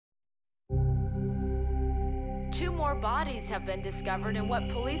2 more bodies have been discovered in what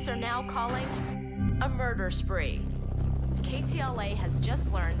police are now calling a murder spree. KTLA has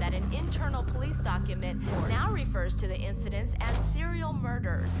just learned that an internal police document now refers to the incidents as serial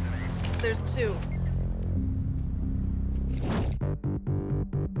murders. There's 2.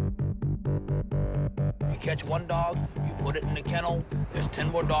 You catch one dog, you put it in the kennel, there's 10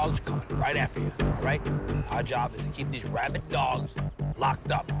 more dogs coming right after you, all right? Our job is to keep these rabid dogs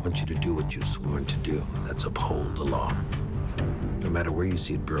locked up. I want you to do what you've sworn to do. That's uphold the law. No matter where you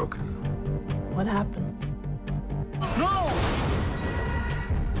see it broken. What happened? No!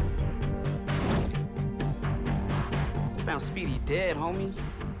 Found Speedy dead, homie.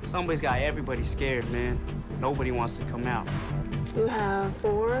 Somebody's got everybody scared, man. Nobody wants to come out. You have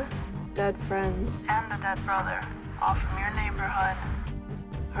 4 dead friends. And a dead brother, all from your neighborhood.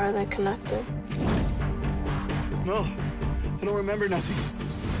 Are they connected? No, I don't remember nothing.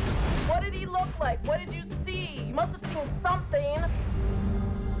 What did he look like? What did you see? You must have seen something.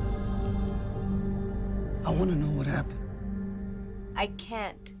 I want to know what happened. I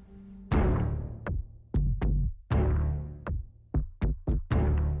can't.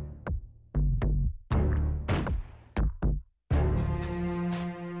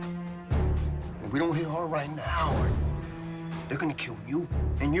 If we don't hit her right now, they're gonna kill you,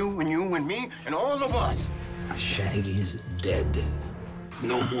 and you, and you, and me, and all of us. Shaggy's dead.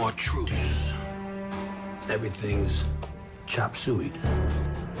 No more truce. Everything's chop suey.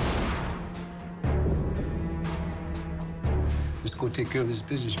 Let's go take care of this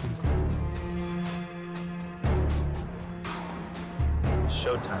business, man.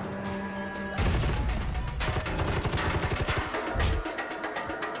 Showtime.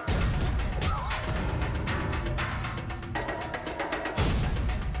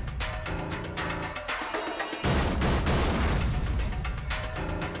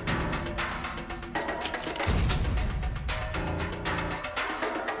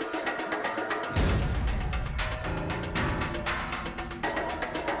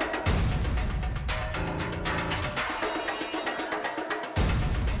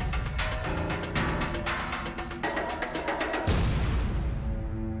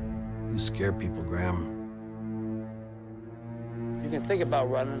 You scare people, Gramm. You can think about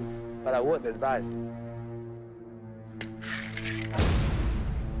running, but I wouldn't advise it.